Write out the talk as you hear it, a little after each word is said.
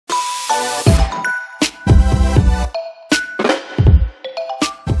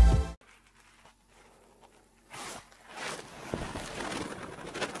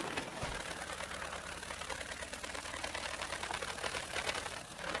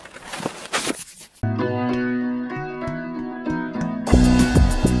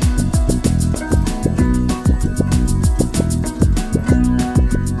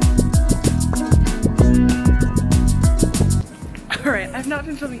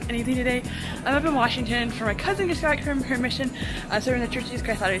anything today. I'm up in Washington for my cousin just got back from her mission. So we're in the Church of Jesus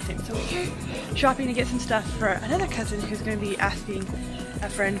Christ Latter-day Saints. So we're here shopping to get some stuff for another cousin who's going to be asking a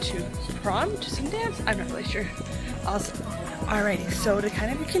friend to prom, to some dance. I'm not really sure. Awesome. Alrighty, so to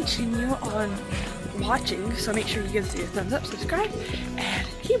kind of continue on watching, so make sure you give us a thumbs up, subscribe, and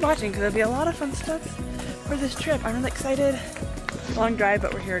keep watching because there'll be a lot of fun stuff for this trip. I'm really excited. Long drive,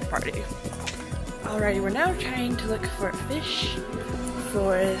 but we're here to party. Alrighty, we're now trying to look for fish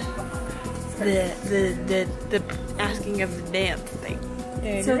for the asking of the dance thing.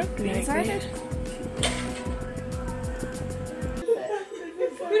 So get excited.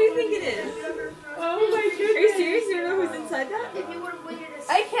 What do you think it is? Oh my goodness. Are you serious? You don't know who's inside that?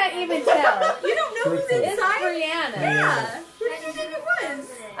 I can't even tell. You don't know who's inside? It's Brianna. Yeah. Who did you think it was?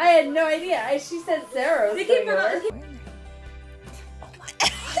 I had no idea. She said Sarah. They came out.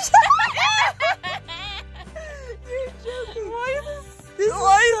 You're joking. Why is this? This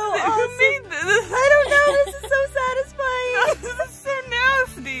Why is so awesome. Who made this? I don't know. This is so satisfying. This is so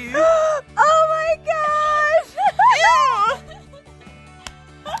nasty. Oh my gosh. Ew.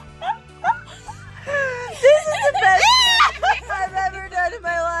 This is the best thing I've ever done in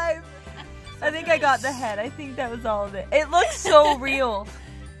my life. I think I got the head. I think that was all of it. It looks so real.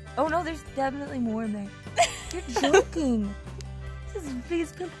 Oh no, there's definitely more in there. You're joking. This is the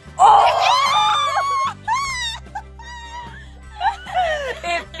biggest pimple. Oh!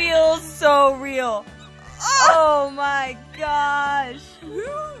 It feels so real. Oh my gosh.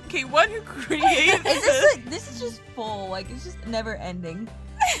 Okay, one who created this. This is just full. Like, it's just never ending.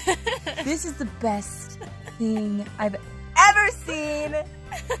 This is the best thing I've ever seen.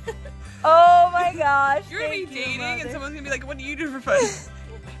 Oh my gosh. You're gonna be Thank you, dating Mother. and someone's gonna be like, what do you do for fun?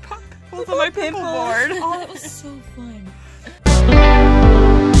 I pop pimples on my pimple board. Oh, that was so fun.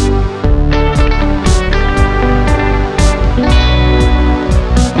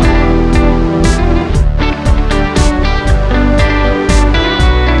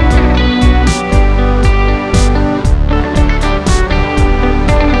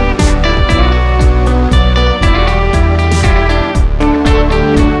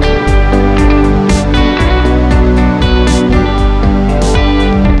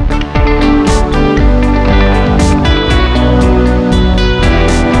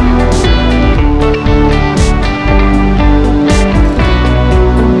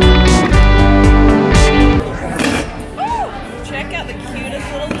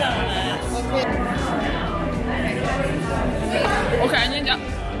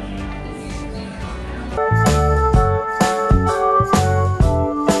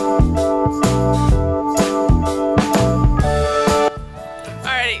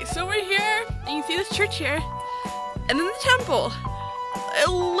 Church here, and then the temple. It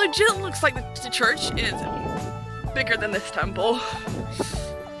legit looks like the church is bigger than this temple.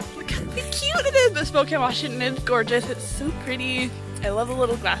 Look how cute it is. But Spokane, Washington is gorgeous. It's so pretty. I love the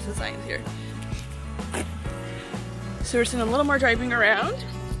little glasses signs here. So we're seeing a little more driving around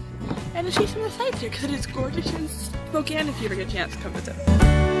and to see some of the sights here because it is gorgeous in Spokane if you ever get a chance to come visit.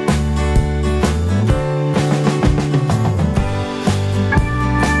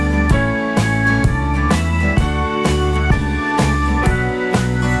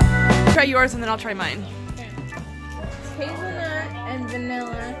 Try yours and then I'll try mine. Hazelnut and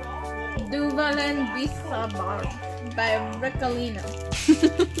vanilla Duvalen Bisabar by Riccolino.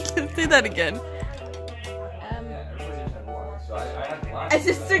 Say that again. I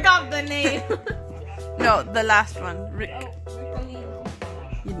just took off the name. No, the last one. Riccolino.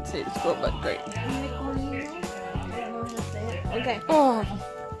 You didn't say the spell, but great. Riccolino. I don't know how to say it. Okay. Oh.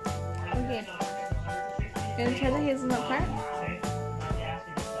 Okay. Gonna try the hazelnut part.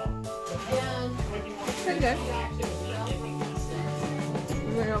 Pretty good.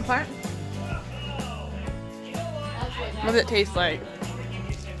 Vanilla part. What does it taste like?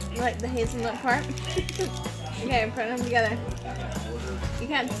 Like the hazelnut part. Okay, put them together. You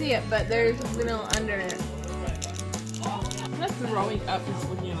can't see it, but there's vanilla under it. That's throwing up just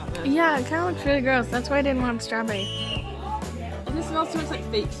looking at this. Yeah, it kind of looks really gross. That's why I didn't want strawberry. It just smells too much like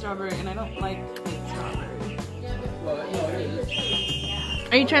fake strawberry, and I don't like fake strawberry.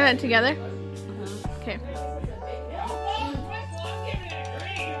 Are you trying that together? Okay.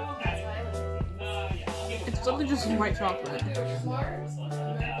 It's something just white chocolate.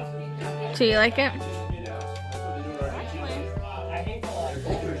 So you like it?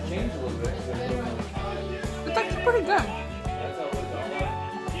 It's actually pretty good.